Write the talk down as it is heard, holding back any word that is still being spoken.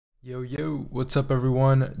Yo, what's up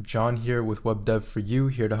everyone? John here with Web Dev for You,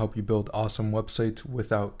 here to help you build awesome websites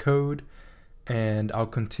without code. And I'll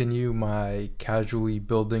continue my casually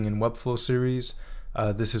building in Webflow series.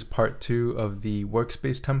 This is part 2 of the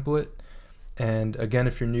WorkSpace template. And again,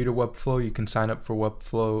 if you're new to Webflow, you can sign up for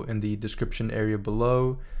Webflow in the description area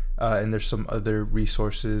below. And there's some other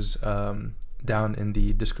resources down in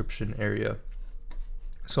the description area.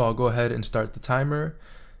 So I'll go ahead and start the timer,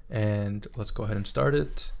 and let's go ahead and start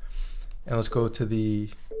it. And let's go to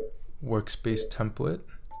the WorkSpace template.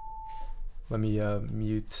 Let me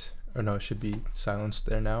mute, or no, it should be silenced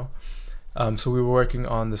there now. So we were working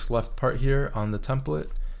on this left part here on the template,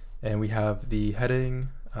 and we have the heading.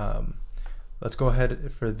 Let's go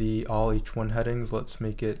ahead for the all h1 headings. Let's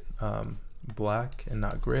make it black and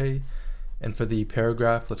not gray. And for the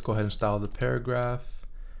paragraph, let's go ahead and style the paragraph.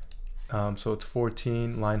 So it's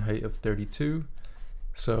 14, line height of 32.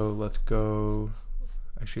 So let's go,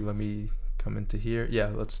 actually let me come into here. Yeah,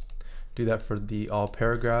 let's do that for the all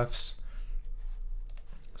paragraphs.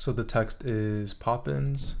 So the text is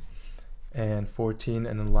Poppins and 14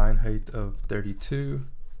 and a line height of 32.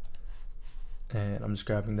 And I'm just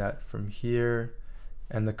grabbing that from here.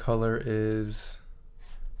 And the color is,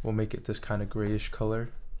 we'll make it this kind of grayish color.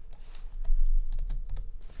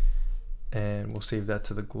 And we'll save that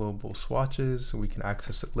to the global swatches so we can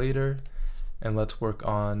access it later. And let's work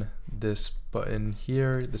on this button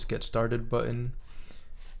here, this get started button.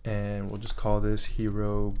 And we'll just call this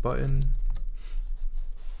hero button.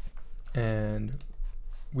 And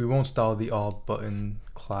we won't style the all button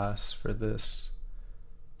class for this.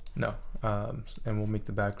 No. And we'll make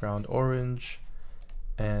the background orange.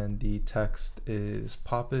 And the text is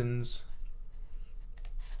Poppins.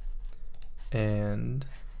 And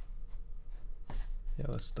yeah,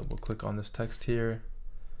 let's double click on this text here.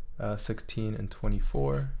 16 and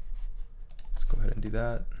 24. Let's go ahead and do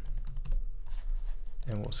that.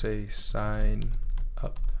 And we'll say sign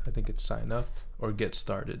up. I think it's sign up or get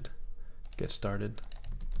started. Get started.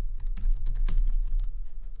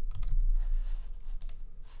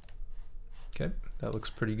 Okay, that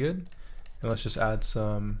looks pretty good. And let's just add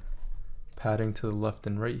some padding to the left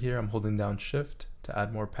and right here. I'm holding down shift to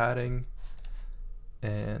add more padding.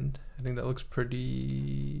 And I think that looks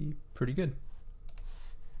pretty good.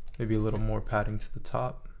 Maybe a little more padding to the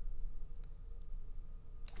top.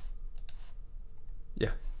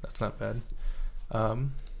 Yeah, that's not bad.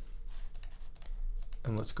 And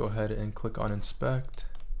let's go ahead and click on inspect.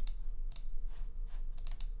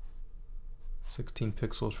 16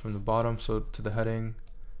 pixels from the bottom, so to the heading,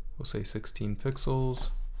 we'll say 16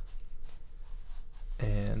 pixels.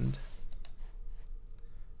 And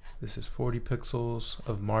this is 40 pixels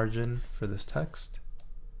of margin for this text.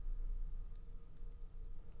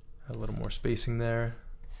 A little more spacing there.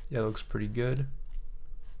 Yeah, it looks pretty good.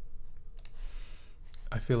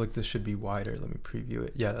 I feel like this should be wider. Let me preview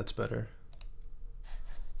it. Yeah, that's better.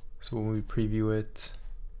 So when we preview it,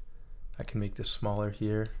 I can make this smaller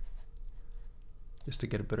here just to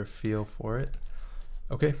get a better feel for it.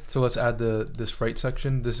 Okay, so let's add this right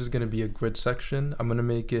section. This is going to be a grid section. I'm going to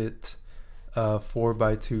make it a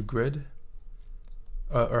 4x2 grid,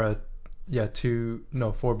 yeah,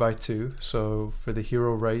 4x2. So for the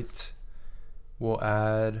hero right, we'll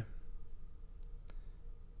add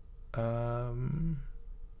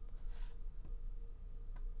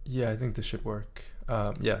yeah, I think this should work.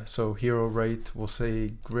 Yeah, so hero right, we'll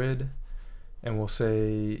say grid, and we'll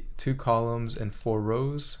say 2 columns and 4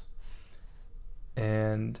 rows,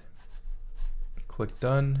 and click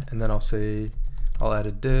done. And then I'll add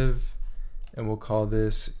a div, and we'll call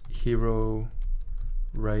this hero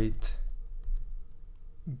right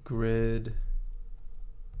grid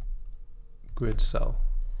cell.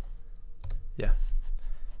 Yeah,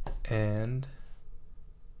 and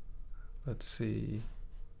let's see,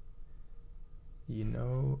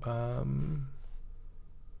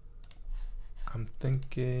 I'm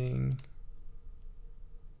thinking,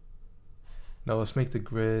 no, let's make the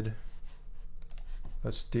grid,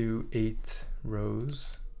 let's do 8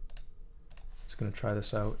 rows. Just gonna try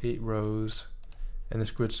this out, 8 rows, and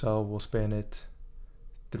this grid cell will span it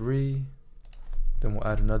 3. Then we'll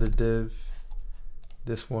add another div.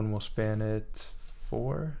 This one will span it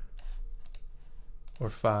 4 or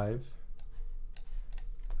 5.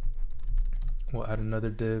 We'll add another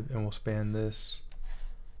div and we'll span this,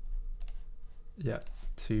 yeah,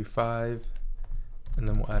 to 5. And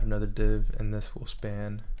then we'll add another div and this will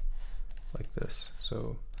span like this.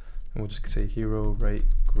 So we'll just say hero right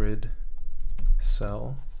grid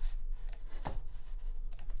cell,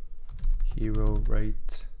 hero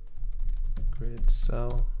right grid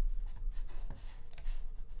cell,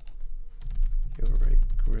 hero right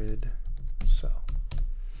grid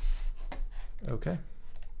Okay, I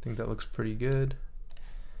think that looks pretty good.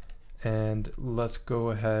 And let's go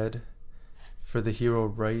ahead for the hero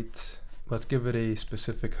right. Let's give it a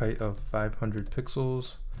specific height of 500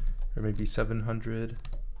 pixels or maybe 700.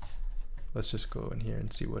 Let's just go in here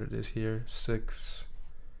and see what it is here.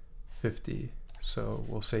 650. So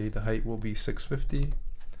we'll say the height will be 650.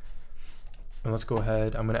 And let's go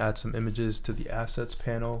ahead. I'm going to add some images to the assets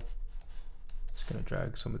panel. Just going to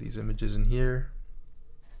drag some of these images in here.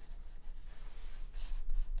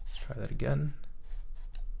 Let's try that again.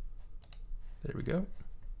 There we go.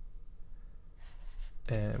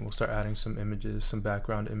 And we'll start adding some images, some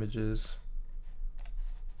background images.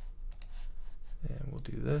 And we'll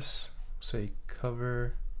do this. Say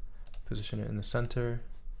cover, position it in the center.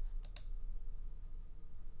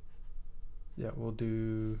 Yeah, we'll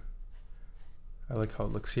do, I like how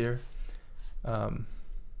it looks here.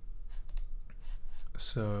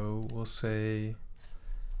 So we'll say,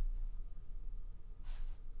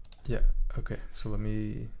 yeah, okay, so let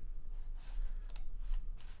me,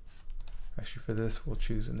 actually for this, we'll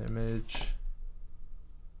choose an image.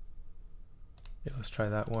 Yeah, let's try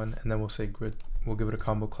that one. And then we'll say grid, we'll give it a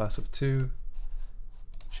combo class of 2.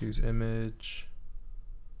 Choose image.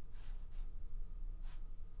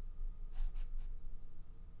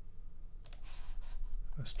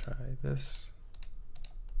 Let's try this.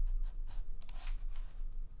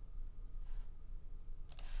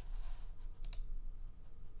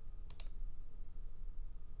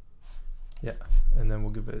 Yeah, and then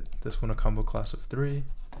we'll give it this one a combo class of 3.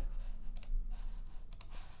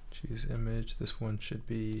 Choose image. This one should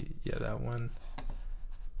be, yeah, that one.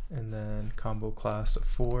 And then combo class of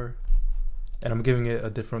 4. And I'm giving it a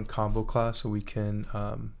different combo class so we can,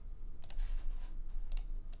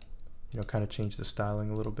 you know, kind of change the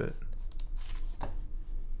styling a little bit.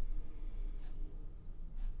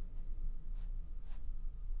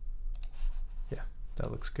 Yeah,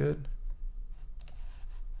 that looks good.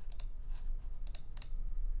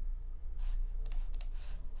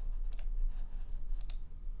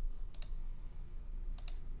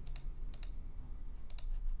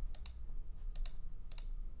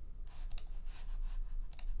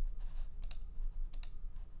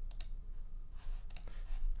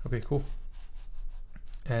 Okay, cool.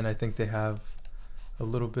 And I think they have a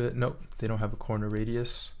little bit, nope, they don't have a corner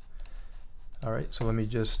radius. All right, so let me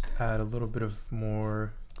just add a little bit of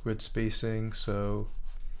more grid spacing. So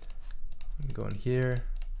I'm going here,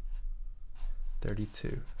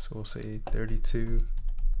 32. So we'll say 32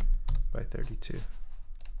 by 32.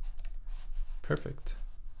 Perfect.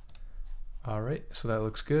 All right, so that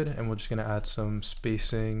looks good. And we're just gonna add some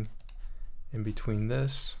spacing in between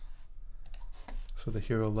this. So the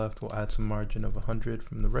hero left will add some margin of 100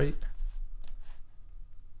 from the right.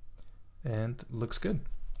 And looks good.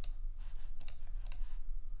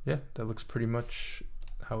 Yeah, that looks pretty much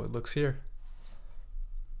how it looks here.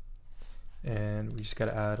 And we just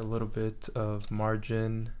gotta add a little bit of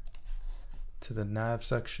margin to the nav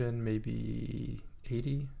section, maybe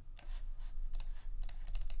 80.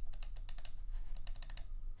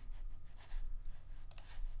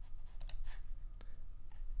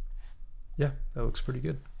 Yeah, that looks pretty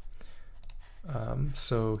good.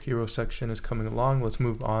 So hero section is coming along. Let's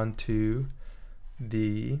move on to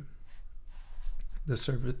the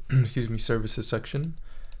service, excuse me, services section.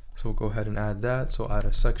 So we'll go ahead and add that. So add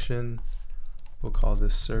a section. We'll call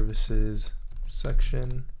this services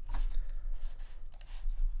section.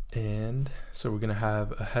 And so we're gonna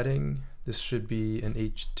have a heading. This should be an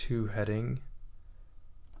H2 heading.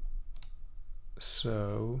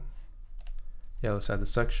 So yeah, let's add the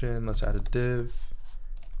section, let's add a div.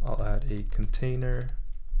 I'll add a container.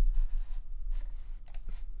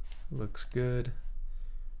 Looks good.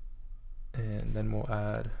 And then we'll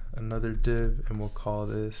add another div and we'll call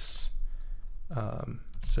this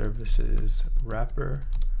services wrapper.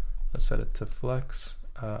 Let's set it to flex,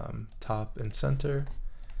 top and center.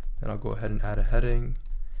 And I'll go ahead and add a heading.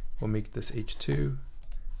 We'll make this H2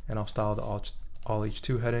 and I'll style the all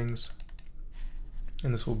H2 headings.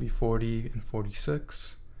 And this will be 40 and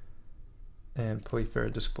 46 and playfair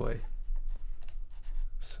display.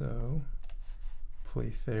 So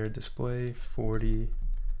playfair display 40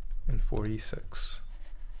 and 46.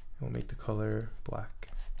 And we'll make the color black.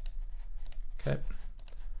 Okay.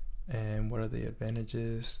 And what are the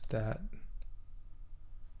advantages that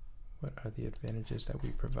we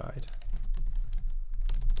provide?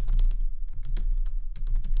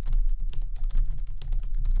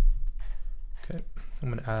 Okay. I'm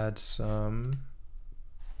going to add some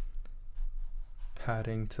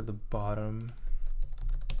padding to the bottom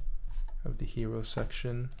of the hero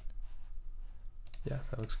section. Yeah,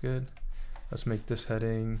 that looks good. Let's make this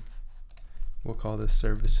heading We'll call this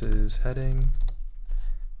services heading,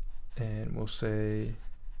 and we'll say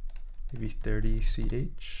maybe 30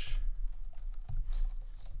 ch.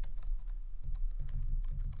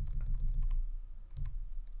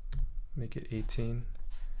 Make it 18,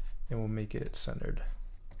 and we'll make it centered.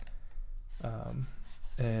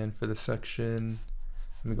 And for the section,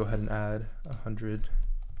 let me go ahead and add 100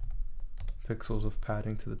 pixels of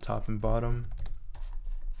padding to the top and bottom.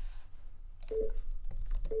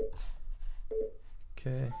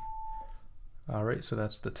 Okay. All right, so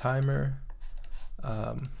that's the timer.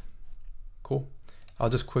 Cool. I'll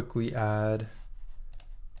just quickly add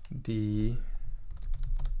the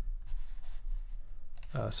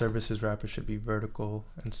services wrapper. Should be vertical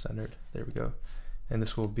and centered. There we go. And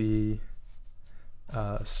this will be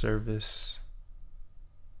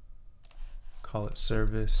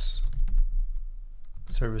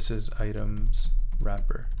services items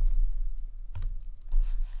wrapper.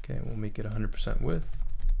 Okay, we'll make it 100% width,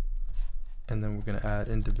 and then we're going to add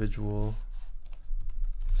individual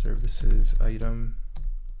services item,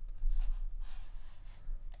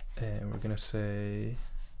 and we're going to say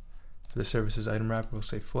for the services item wrapper we'll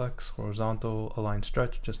say flex, horizontal, align,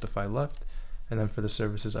 stretch, justify left, and then for the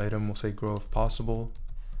services item we'll say grow if possible.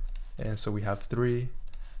 And so we have 3,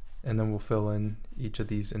 and then we'll fill in each of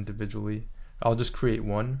these individually. I'll just create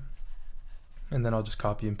one, and then I'll just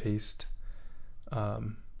copy and paste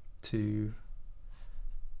to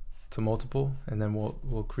multiple, and then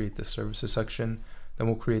we'll create the services section. Then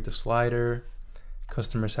we'll create the slider,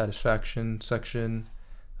 customer satisfaction section,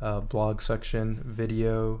 blog section,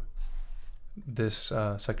 video, this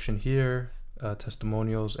section here,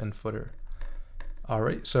 testimonials, and footer. All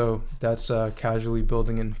right, so that's casually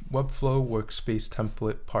building in Webflow workspace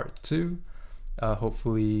template part 2.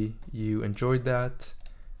 Hopefully you enjoyed that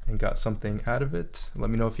and got something out of it. Let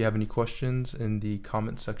me know if you have any questions in the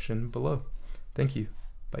comment section below. Thank you.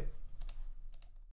 Bye.